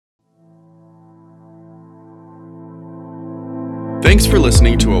Thanks for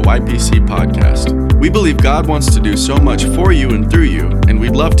listening to a YPC podcast. We believe God wants to do so much for you and through you, and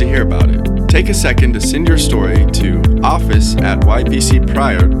we'd love to hear about it. Take a second to send your story to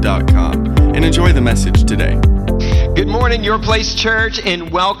office@ypcprior.com and enjoy the message today. Good morning, Your Place Church, and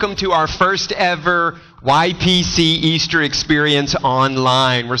welcome to our first ever YPC Easter experience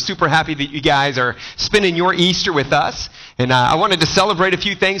online. We're super happy that you guys are spending your Easter with us. And I wanted to celebrate a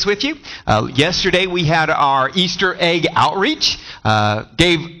few things with you. Yesterday we had our Easter egg outreach.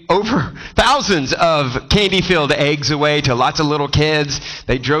 Gave over thousands of candy-filled eggs away to lots of little kids.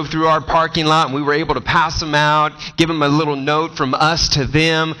 They drove through our parking lot and we were able to pass them out, give them a little note from us to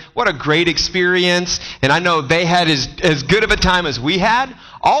them. What a great experience. And I know they had as good of a time as we had.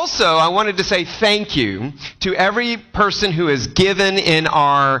 Also, I wanted to say thank you to every person who has given in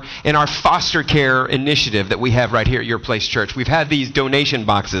our foster care initiative that we have right here at Your Place Church. We've had these donation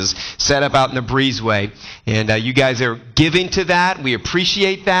boxes set up out in the breezeway, and you guys are giving to that. We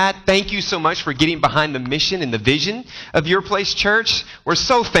appreciate that. Thank you so much for getting behind the mission and the vision of Your Place Church. We're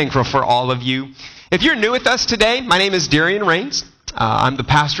so thankful for all of you. If you're new with us today, my name is Darian Rains. I'm the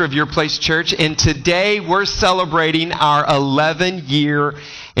pastor of Your Place Church, and today we're celebrating our 11-year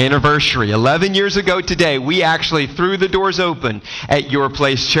anniversary. 11 years ago today, we actually threw the doors open at Your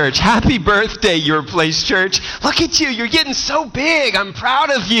Place Church. Happy birthday, Your Place Church. Look at you. You're getting so big. I'm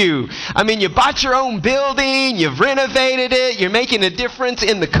proud of you. I mean, you bought your own building. You've renovated it. You're making a difference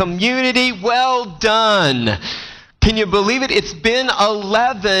in the community. Well done. Can you believe it? It's been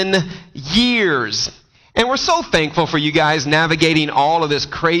 11 years. And we're so thankful for you guys navigating all of this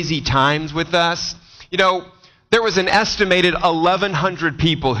crazy times with us. You know, there was an estimated 1,100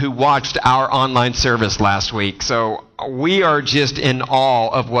 people who watched our online service last week. So we are just in awe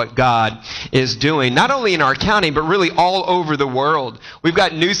of what God is doing, not only in our county, but really all over the world. We've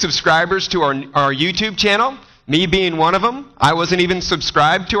got new subscribers to our YouTube channel. Me being one of them. I wasn't even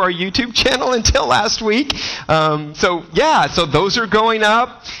subscribed to our YouTube channel until last week. So those are going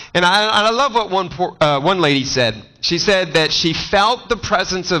up. And I love what one lady said. She said that she felt the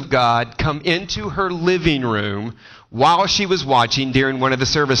presence of God come into her living room while she was watching during one of the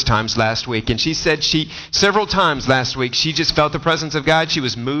service times last week. And she said several times last week, she just felt the presence of God. She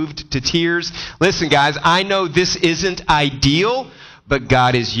was moved to tears. Listen, guys, I know this isn't ideal, but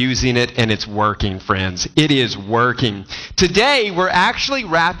God is using it, and it's working, friends. It is working. Today, we're actually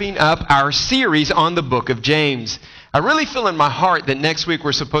wrapping up our series on the book of James. I really feel in my heart that next week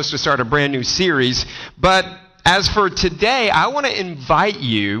we're supposed to start a brand new series. But as for today, I want to invite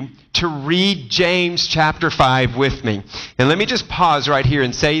you to read James chapter 5 with me. And let me just pause right here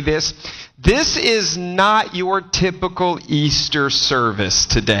and say this. This is not your typical Easter service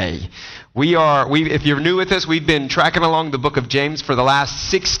today. If you're new with us, we've been tracking along the book of James for the last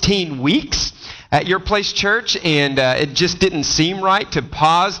 16 weeks at Your Place Church, and it just didn't seem right to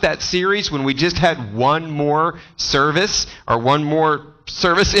pause that series when we just had one more service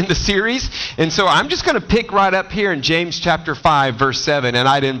in the series. And so I'm just going to pick right up here in James chapter 5, verse 7, and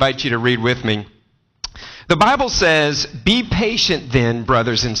I'd invite you to read with me. The Bible says, "Be patient then,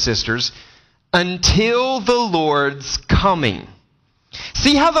 brothers and sisters, until the Lord's coming.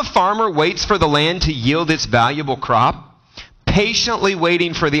 See how the farmer waits for the land to yield its valuable crop, patiently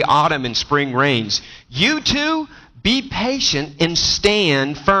waiting for the autumn and spring rains. You too, be patient and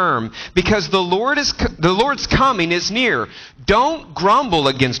stand firm, because the Lord's coming is near. Don't grumble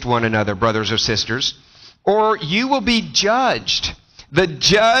against one another, brothers or sisters, or you will be judged. The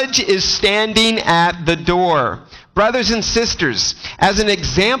judge is standing at the door. Brothers and sisters, as an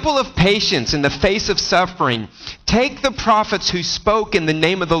example of patience in the face of suffering, take the prophets who spoke in the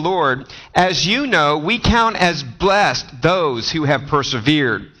name of the Lord. As you know, we count as blessed those who have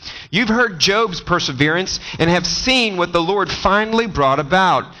persevered. You've heard Job's perseverance and have seen what the Lord finally brought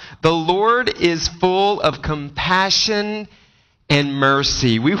about. The Lord is full of compassion and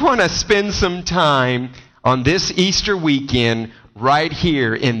mercy." We want to spend some time on this Easter weekend right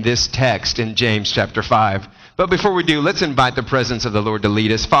here in this text in James chapter 5. But before we do, let's invite the presence of the Lord to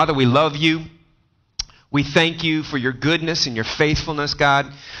lead us. Father, we love you. We thank you for your goodness and your faithfulness, God.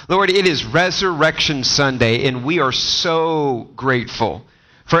 Lord, it is Resurrection Sunday, and we are so grateful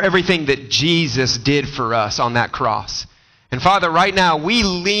for everything that Jesus did for us on that cross. And Father, right now, we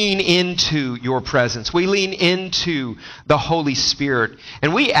lean into your presence. We lean into the Holy Spirit.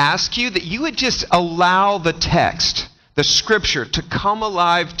 And we ask you that you would just allow the text, the scripture, to come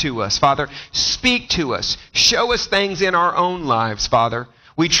alive to us, Father. Speak to us. Show us things in our own lives, Father.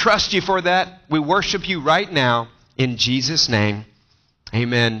 We trust you for that. We worship you right now in Jesus' name.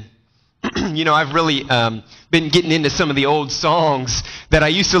 Amen I've really been getting into some of the old songs that I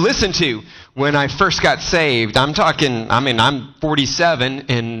used to listen to when I first got saved. I'm 47,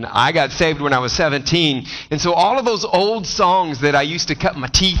 and I got saved when I was 17. And so all of those old songs that I used to cut my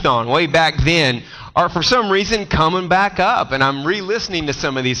teeth on way back then are for some reason coming back up, and I'm re-listening to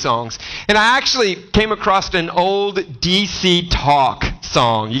some of these songs. And I actually came across an old DC Talk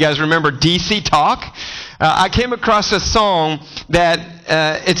song. You guys remember DC Talk? I came across a song that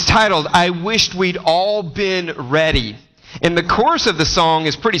it's titled, "I Wished We'd All Been Ready." And the chorus of the song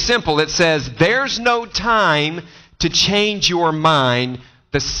is pretty simple. It says, "There's no time to change your mind.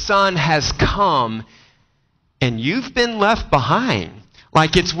 The sun has come, and you've been left behind."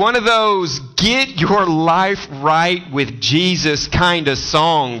 Like it's one of those get your life right with Jesus kind of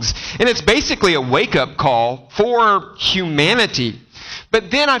songs. And it's basically a wake-up call for humanity. But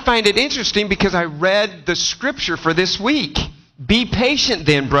then I find it interesting because I read the scripture for this week. "Be patient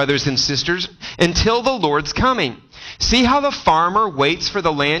then, brothers and sisters, until the Lord's coming. See how the farmer waits for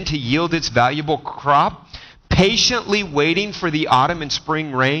the land to yield its valuable crop, patiently waiting for the autumn and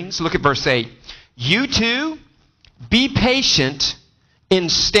spring rains." Look at verse 8. "You too, be patient and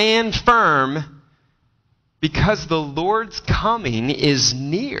stand firm, because the Lord's coming is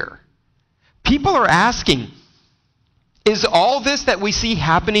near." People are asking, is all this that we see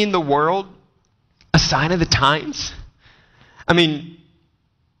happening in the world a sign of the times? I mean,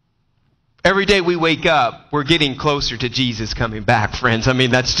 every day we wake up, we're getting closer to Jesus coming back, friends. I mean,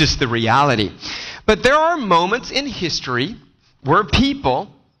 that's just the reality. But there are moments in history where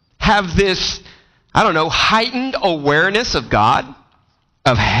people have this, heightened awareness of God,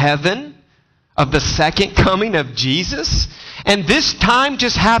 of heaven, of the second coming of Jesus. And this time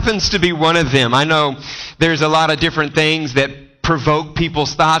just happens to be one of them. I know there's a lot of different things that provoke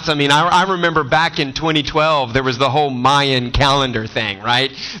people's thoughts. I mean, I remember back in 2012, there was the whole Mayan calendar thing,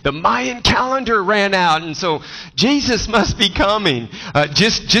 right? The Mayan calendar ran out, and so Jesus must be coming.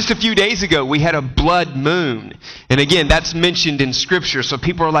 Just a few days ago, we had a blood moon. And again, that's mentioned in Scripture, so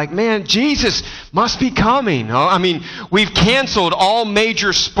people are like, man, Jesus must be coming. We've canceled all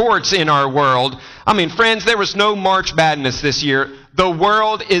major sports in our world. Friends, there was no March Madness this year. The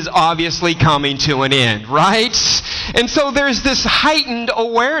world is obviously coming to an end, right? And so there's this heightened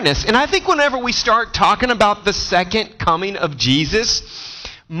awareness. And I think whenever we start talking about the second coming of Jesus,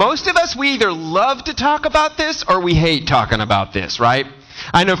 most of us, we either love to talk about this or we hate talking about this, right?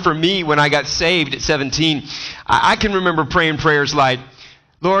 I know for me, when I got saved at 17, I can remember praying prayers like,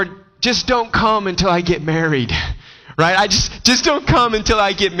 "Lord, just don't come until I get married." Right? I just don't come until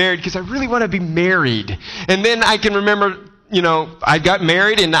I get married, because I really want to be married. And then I can remember, I got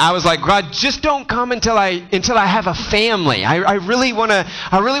married and I was like, "God, just don't come until I have a family. I really want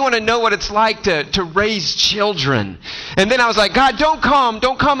to know what it's like to raise children." And then I was like, "God, don't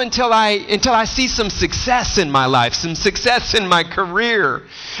come until I see some success in my life, some success in my career."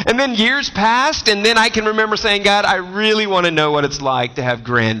 And then years passed, and then I can remember saying, "God, I really want to know what it's like to have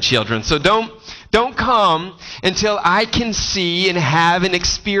grandchildren. So don't come until I can see and have and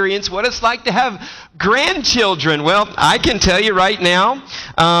experience what it's like to have grandchildren." Well, I can tell you right now,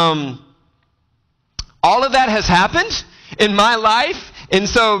 all of that has happened in my life, and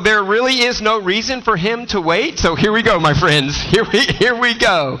so there really is no reason for him to wait. So here we go, my friends. Here we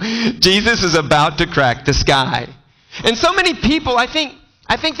go. Jesus is about to crack the sky. And so many people, I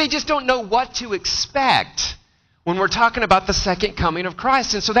think they just don't know what to expect when we're talking about the second coming of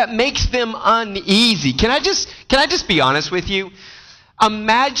Christ. And so that makes them uneasy. Can I just be honest with you?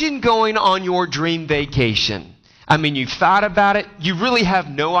 Imagine going on your dream vacation. You've thought about it. You really have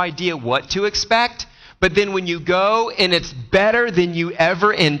no idea what to expect. But then when you go and it's better than you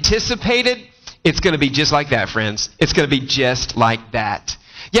ever anticipated, it's going to be just like that, friends. It's going to be just like that.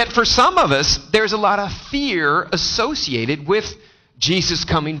 Yet for some of us, there's a lot of fear associated with Jesus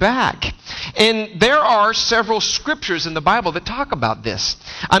coming back. And there are several scriptures in the Bible that talk about this.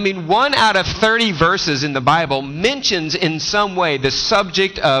 1 out of 30 verses in the Bible mentions in some way the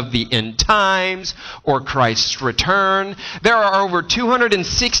subject of the end times or Christ's return. There are over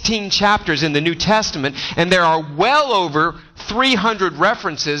 216 chapters in the New Testament, and there are well over 300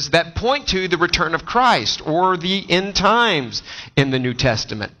 references that point to the return of Christ or the end times in the New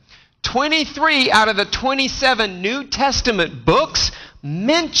Testament. 23 out of the 27 New Testament books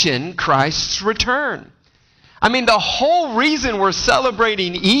mention Christ's return. The whole reason we're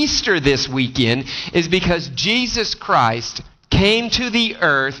celebrating Easter this weekend is because Jesus Christ came to the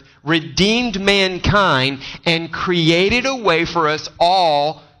earth, redeemed mankind, and created a way for us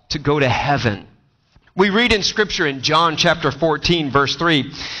all to go to heaven. We read in Scripture in John chapter 14, verse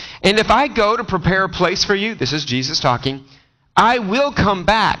 3, "And if I go to prepare a place for you," this is Jesus talking, "I will come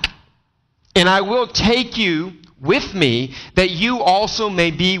back and I will take you with me, that you also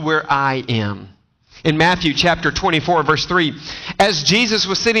may be where I am. In Matthew chapter 24, verse 3, as Jesus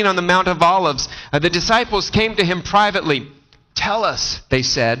was sitting on the Mount of Olives, the disciples came to him privately. Tell us, they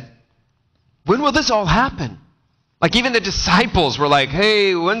said, when will this all happen? Like even the disciples were like,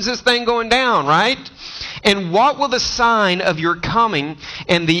 hey, when's this thing going down, right? And what will the sign of your coming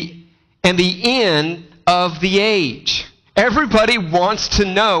and the end of the age? Everybody wants to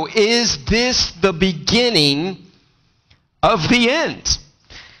know, is this the beginning of the end?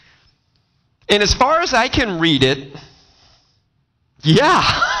 And as far as I can read it,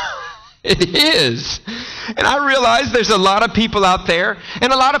 yeah, it is. And I realize there's a lot of people out there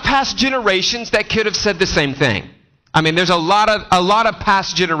and a lot of past generations that could have said the same thing. I mean, there's a lot of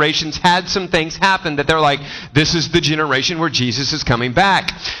past generations had some things happen that they're like, this is the generation where Jesus is coming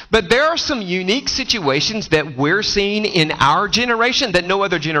back. But there are some unique situations that we're seeing in our generation that no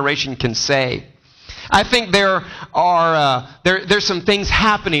other generation can say. I think there's some things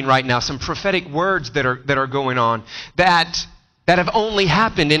happening right now, some prophetic words that are going on that have only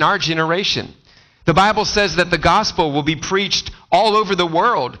happened in our generation. The Bible says that the gospel will be preached all over the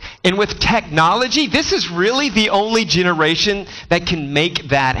world. And with technology, this is really the only generation that can make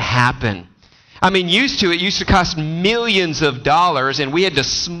that happen. I mean, it used to cost millions of dollars, and we had to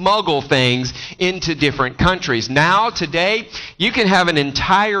smuggle things into different countries. Now, today, you can have an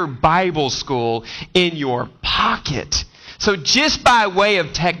entire Bible school in your pocket. So just by way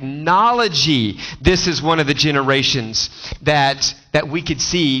of technology, this is one of the generations that we could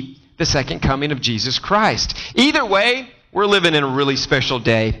see the second coming of Jesus Christ. Either way, we're living in a really special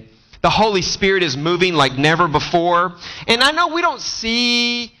day. The Holy Spirit is moving like never before. And I know we don't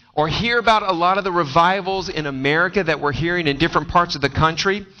see or hear about a lot of the revivals in America that we're hearing in different parts of the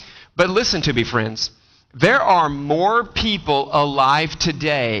country. But listen to me, friends. There are more people alive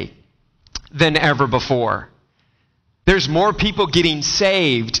today than ever before. There's more people getting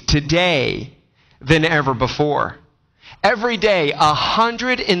saved today than ever before. Every day,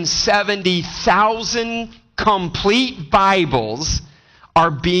 170,000 complete Bibles are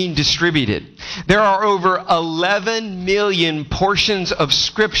being distributed. There are over 11 million portions of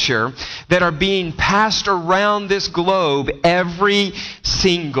Scripture that are being passed around this globe every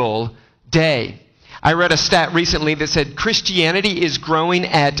single day. I read a stat recently that said Christianity is growing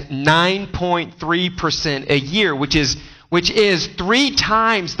at 9.3% a year, which is 3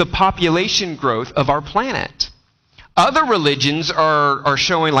 times the population growth of our planet. Other religions are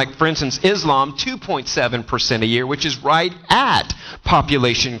showing, like, for instance, Islam, 2.7% a year, which is right at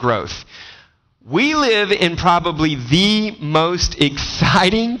population growth. We live in probably the most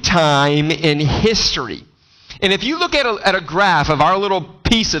exciting time in history. And if you look at a graph of our little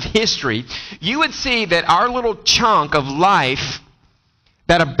piece of history, you would see that our little chunk of life,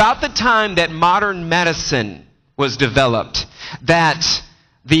 that about the time that modern medicine was developed, that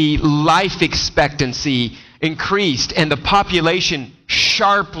the life expectancy increased and the population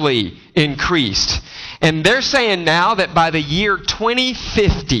sharply increased. And they're saying now that by the year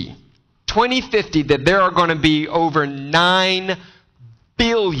 2050, that there are going to be over 9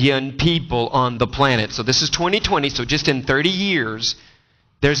 billion people on the planet. So this is 2020, so just in 30 years,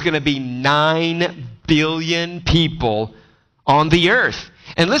 there's going to be 9 billion people on the earth.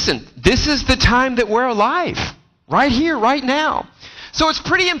 And listen, this is the time that we're alive, right here, right now. So it's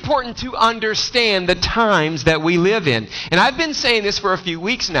pretty important to understand the times that we live in. And I've been saying this for a few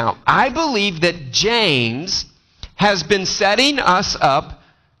weeks now. I believe that James has been setting us up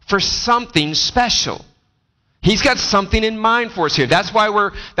for something special. He's got something in mind for us here. That's why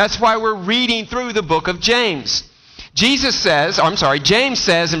we're reading through the book of James. James says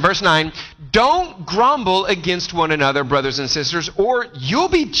in verse 9, don't grumble against one another, brothers and sisters, or you'll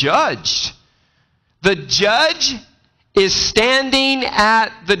be judged. The judge is standing at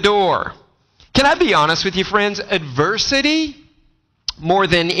the door. Can I be honest with you, friends? Adversity, more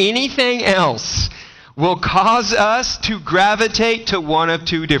than anything else, will cause us to gravitate to one of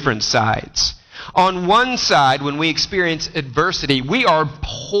two different sides. On one side, when we experience adversity, we are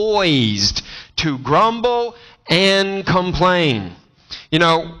poised to grumble and complain,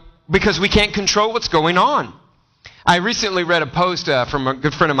 because we can't control what's going on. I recently read a post from a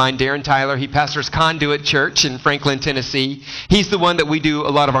good friend of mine, Darren Tyler. He pastors Conduit Church in Franklin, Tennessee. He's the one that we do a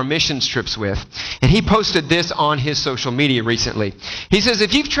lot of our missions trips with. And he posted this on his social media recently. He says,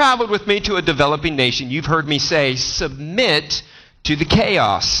 if you've traveled with me to a developing nation, you've heard me say, submit to the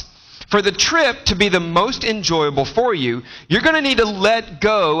chaos. For the trip to be the most enjoyable for you, you're going to need to let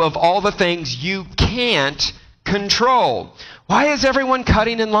go of all the things you can't control. Why is everyone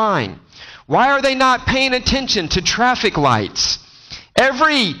cutting in line? Why are they not paying attention to traffic lights?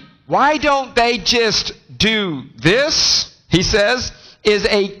 Every Why don't they just do this, he says, is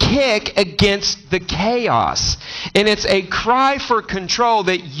a kick against the chaos. And it's a cry for control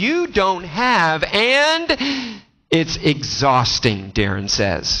that you don't have, and it's exhausting, Darren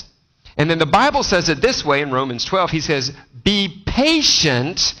says. And then the Bible says it this way in Romans 12. He says, be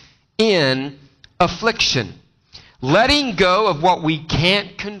patient in affliction, letting go of what we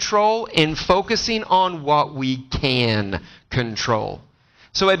can't control and focusing on what we can control.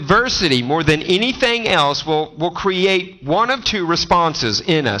 So adversity, more than anything else, will create one of two responses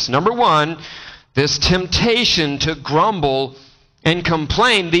in us. Number one, this temptation to grumble and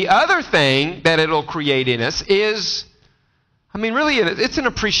complain. The other thing that it'll create in us is, really, it's an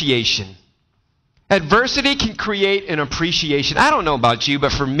appreciation. Adversity can create an appreciation. I don't know about you,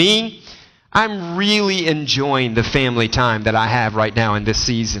 but for me, I'm really enjoying the family time that I have right now in this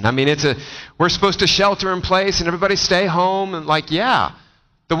season. We're supposed to shelter in place and everybody stay home, and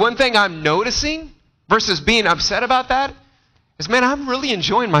the one thing I'm noticing versus being upset about that is, I'm really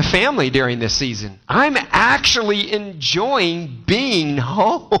enjoying my family during this season. I'm actually enjoying being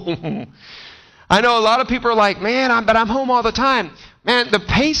home. I know a lot of people are like, but I'm home all the time. The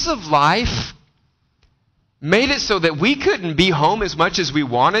pace of life made it so that we couldn't be home as much as we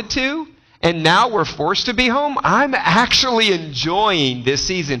wanted to, and now we're forced to be home. I'm actually enjoying this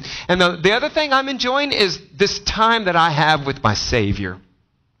season. And the other thing I'm enjoying is this time that I have with my Savior.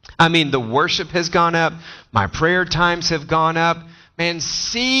 The worship has gone up. My prayer times have gone up.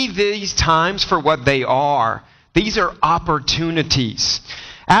 See these times for what they are. These are opportunities.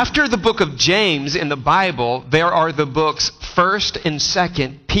 After the book of James in the Bible, there are the books 1st and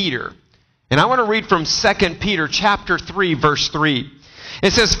 2nd Peter. And I want to read from 2 Peter chapter 3, verse 3.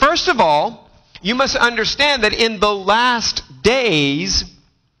 It says, first of all, you must understand that in the last days,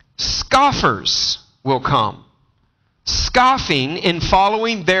 scoffers will come, scoffing and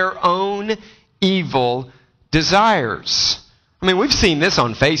following their own evil desires. We've seen this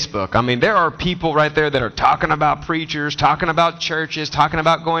on Facebook. There are people right there that are talking about preachers, talking about churches, talking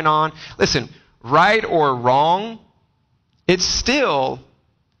about going on. Listen, right or wrong, it's still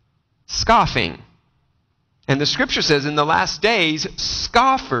scoffing. And the scripture says in the last days,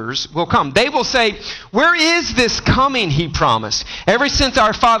 scoffers will come. They will say, where is this coming he promised? Ever since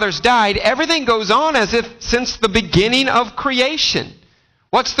our fathers died, everything goes on as if since the beginning of creation.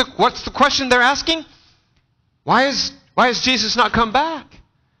 What's the question they're asking? Why has Jesus not come back?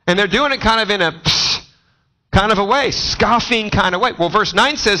 And they're doing it kind of in a kind of a way, scoffing kind of way. Well, verse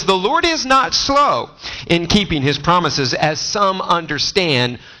 9 says, the Lord is not slow in keeping his promises, as some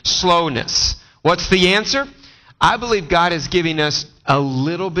understand slowness. What's the answer? I believe God is giving us a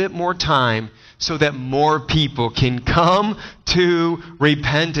little bit more time so that more people can come to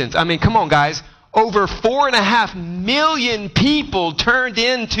repentance. Come on, guys. Over 4.5 million people tuned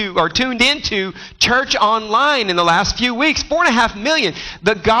into church online in the last few weeks. 4.5 million.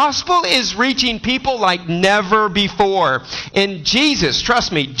 The gospel is reaching people like never before. And Jesus,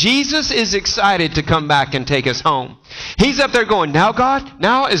 trust me, Jesus is excited to come back and take us home. He's up there going, now God,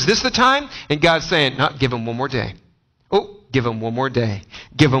 now is this the time? And God's saying, no, give him one more day. Oh, give him one more day.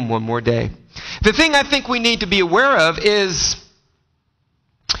 Give him one more day. The thing I think we need to be aware of is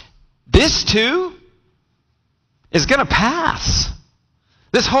this too is going to pass.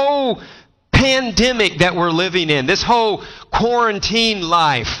 This whole pandemic that we're living in, this whole quarantine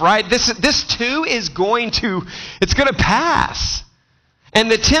life, right? This too is going to pass. And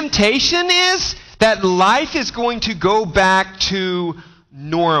the temptation is that life is going to go back to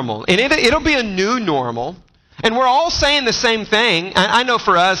normal. And it'll be a new normal. And we're all saying the same thing. I know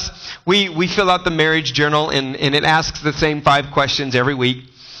for us, we fill out the marriage journal and it asks the same 5 questions every week.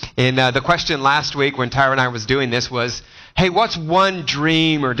 And the question last week when Tyra and I was doing this was, hey, what's one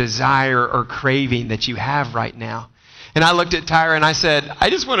dream or desire or craving that you have right now? And I looked at Tyra and I said, I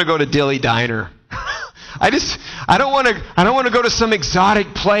just want to go to Dilly Diner. I don't want to go to some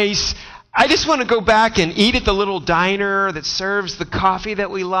exotic place. I just want to go back and eat at the little diner that serves the coffee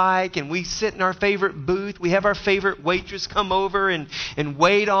that we like, and we sit in our favorite booth. We have our favorite waitress come over and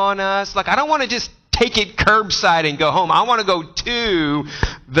wait on us. I don't want to just take it curbside and go home. I want to go to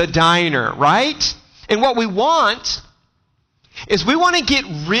the diner, right? And what we want is we want to get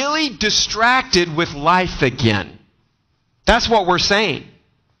really distracted with life again. That's what we're saying.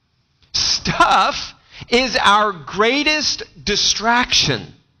 Stuff is our greatest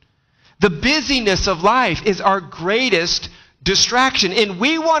distraction. The busyness of life is our greatest distraction, and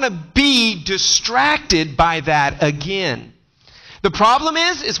we want to be distracted by that again. The problem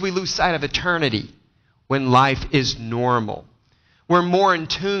is we lose sight of eternity when life is normal. We're more in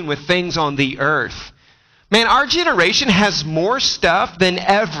tune with things on the earth. Man, our generation has more stuff than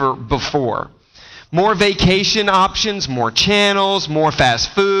ever before. More vacation options, more channels, more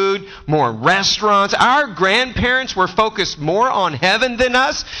fast food, more restaurants. Our grandparents were focused more on heaven than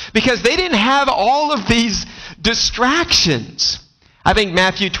us because they didn't have all of these distractions. I think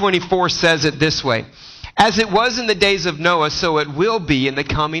Matthew 24 says it this way: as it was in the days of Noah, so it will be in the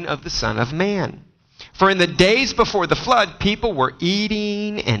coming of the Son of Man. For in the days before the flood, people were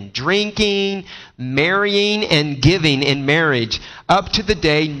eating and drinking, marrying and giving in marriage, up to the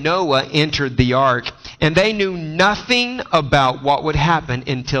day Noah entered the ark. And they knew nothing about what would happen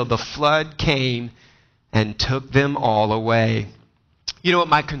until the flood came and took them all away. You know what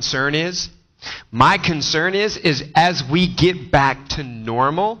my concern is? My concern is as we get back to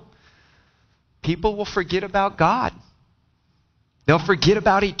normal, people will forget about God. They'll forget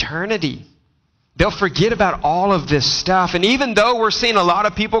about eternity. They'll forget about all of this stuff. And even though we're seeing a lot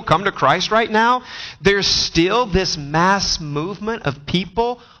of people come to Christ right now, there's still this mass movement of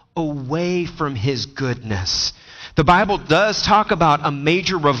people away from His goodness. The Bible does talk about a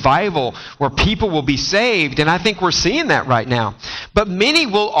major revival where people will be saved, and I think we're seeing that right now. But many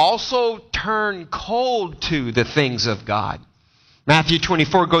will also turn cold to the things of God. Matthew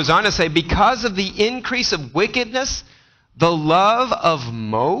 24 goes on to say, because of the increase of wickedness, the love of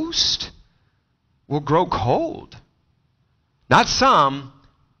most will grow cold. Not some,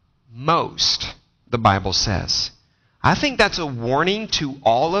 most, the Bible says. I think that's a warning to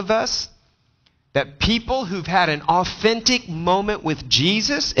all of us that people who've had an authentic moment with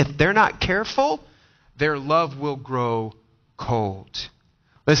Jesus, if they're not careful, their love will grow cold.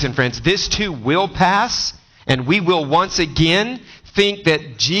 Listen, friends, this too will pass, and we will once again think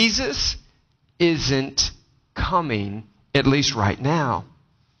that Jesus isn't coming, at least right now.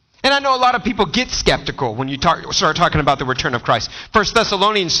 And I know a lot of people get skeptical when you start talking about the return of Christ. 1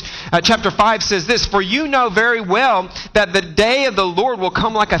 Thessalonians chapter 5 says this: for you know very well that the day of the Lord will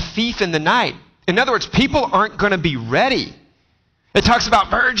come like a thief in the night. In other words, people aren't going to be ready. It talks about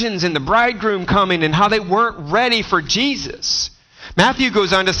virgins and the bridegroom coming and how they weren't ready for Jesus. Matthew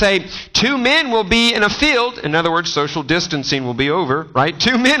goes on to say, 2 men will be in a field. In other words, social distancing will be over, right?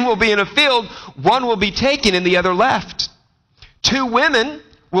 2 men will be in a field. One will be taken and the other left. 2 women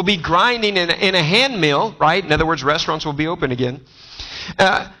will be grinding in a hand mill, right? In other words, restaurants will be open again.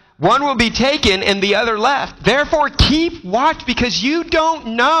 One will be taken and the other left. Therefore, keep watch, because you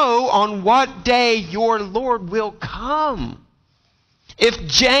don't know on what day your Lord will come. If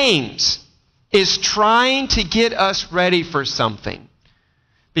James is trying to get us ready for something,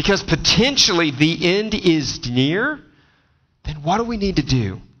 because potentially the end is near, then what do we need to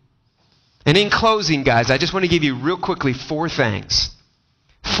do? And in closing, guys, I just want to give you real quickly 4 things.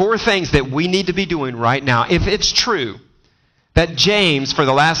 4 things that we need to be doing right now. If it's true that James, for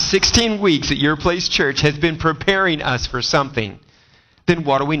the last 16 weeks at Your Place Church, has been preparing us for something, then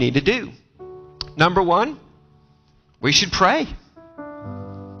what do we need to do? Number 1, we should pray.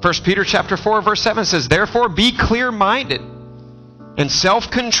 1 Peter chapter 4, verse 7 says, therefore be clear-minded and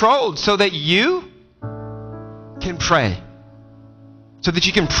self-controlled so that you can pray. So that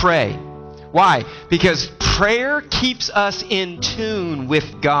you can pray. Why? Because prayer keeps us in tune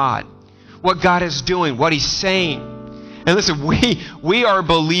with God. What God is doing, what He's saying. And listen, we are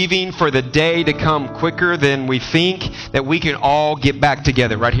believing for the day to come quicker than we think, that we can all get back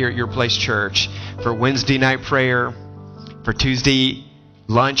together right here at Your Place Church for Wednesday night prayer, for Tuesday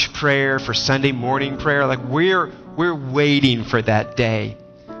lunch prayer, for Sunday morning prayer. Like we're waiting for that day.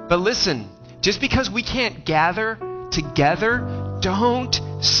 But listen, just because we can't gather together, don't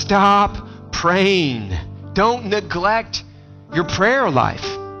stop praying. Don't neglect your prayer life.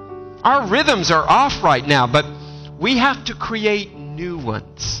 Our rhythms are off right now, but we have to create new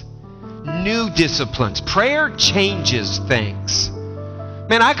ones, new disciplines. Prayer changes things.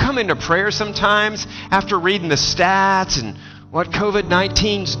 Man, I come into prayer sometimes after reading the stats and what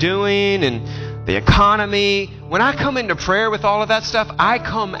COVID-19's doing and the economy. When I come into prayer with all of that stuff, I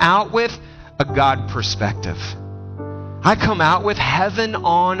come out with a God perspective. I come out with heaven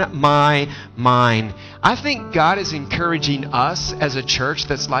on my mind. I think God is encouraging us as a church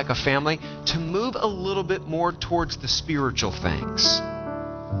that's like a family to move a little bit more towards the spiritual things.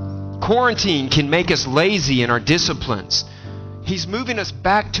 Quarantine can make us lazy in our disciplines. He's moving us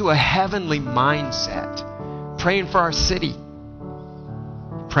back to a heavenly mindset. Praying for our city.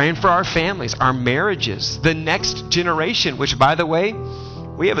 Praying for our families, our marriages, the next generation, which, by the way,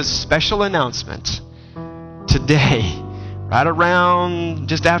 we have a special announcement today. Right around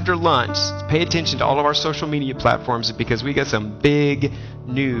just after lunch. Pay attention to all of our social media platforms because we got some big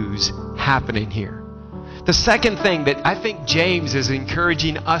news happening here. The second thing that I think James is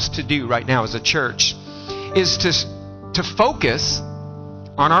encouraging us to do right now as a church is to focus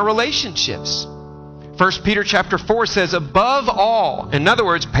on our relationships. 1 Peter chapter 4 says, above all, in other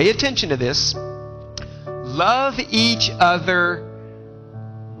words, pay attention to this, love each other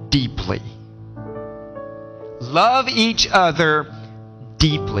deeply. Love each other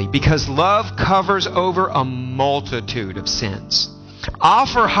deeply, because love covers over a multitude of sins.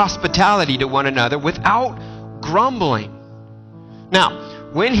 Offer hospitality to one another without grumbling. Now,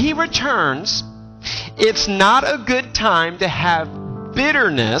 when he returns, it's not a good time to have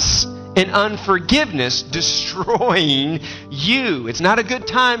bitterness and unforgiveness destroying you. It's not a good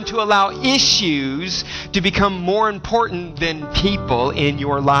time to allow issues to become more important than people in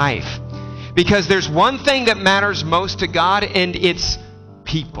your life. Because there's one thing that matters most to God, and it's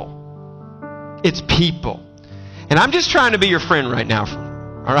people. It's people. And I'm just trying to be your friend right now.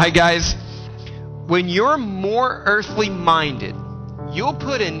 All right, guys? When you're more earthly minded, you'll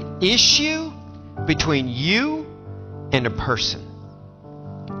put an issue between you and a person.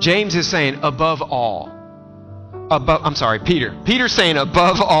 James is saying above all. Peter's saying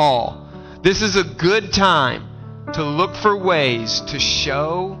above all. This is a good time to look for ways to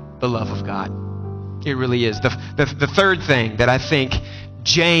show the love of God. It really is. The third thing that I think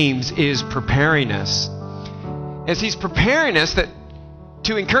James is preparing us is he's preparing us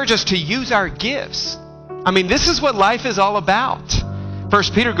to encourage us to use our gifts. I mean, this is what life is all about. 1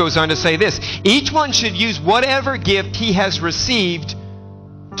 Peter goes on to say this, each one should use whatever gift he has received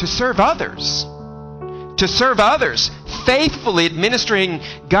to serve others. To serve others, faithfully administering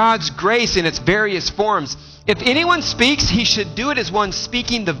God's grace in its various forms. If anyone speaks, he should do it as one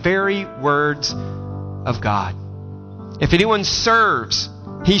speaking the very words of God. If anyone serves,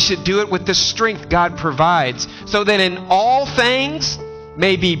 he should do it with the strength God provides, so that in all things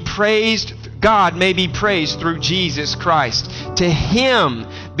God may be praised through Jesus Christ. To him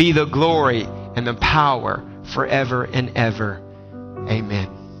be the glory and the power forever and ever. Amen.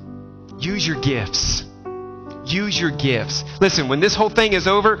 Use your gifts. Use your gifts. Listen, when this whole thing is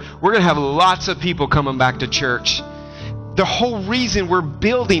over, we're going to have lots of people coming back to church. The whole reason we're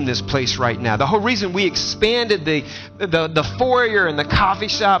building this place right now, the whole reason we expanded the foyer and the coffee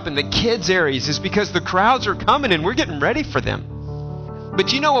shop and the kids areas is because the crowds are coming and we're getting ready for them.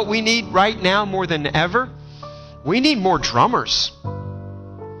 But you know what we need right now more than ever? We need more drummers.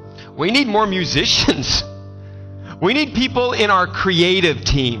 We need more musicians. We need people in our creative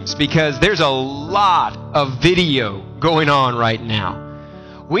teams, because there's a lot of video going on right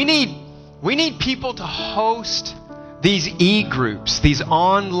now. We need people to host these e-groups, these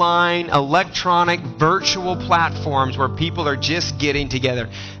online, electronic, virtual platforms where people are just getting together.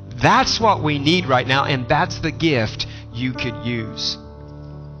 That's what we need right now, and that's the gift you could use.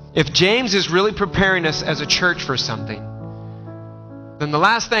 If James is really preparing us as a church for something, then the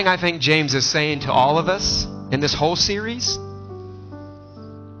last thing I think James is saying to all of us in this whole series is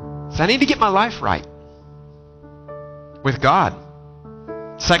I need to get my life right with God.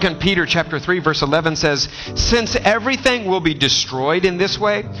 2 Peter chapter 3 verse 11 says, since everything will be destroyed in this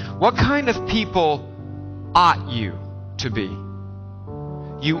way, what kind of people ought you to be?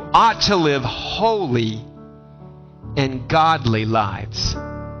 You ought to live holy and godly lives.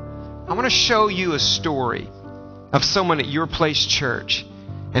 I want to show you a story of someone at Your Place Church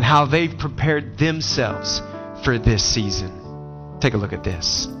and how they've prepared themselves for this season. Take a look at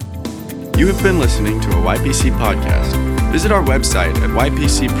this. You have been listening to a YPC podcast. Visit our website at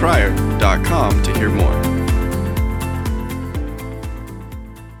ypcprior.com to hear more.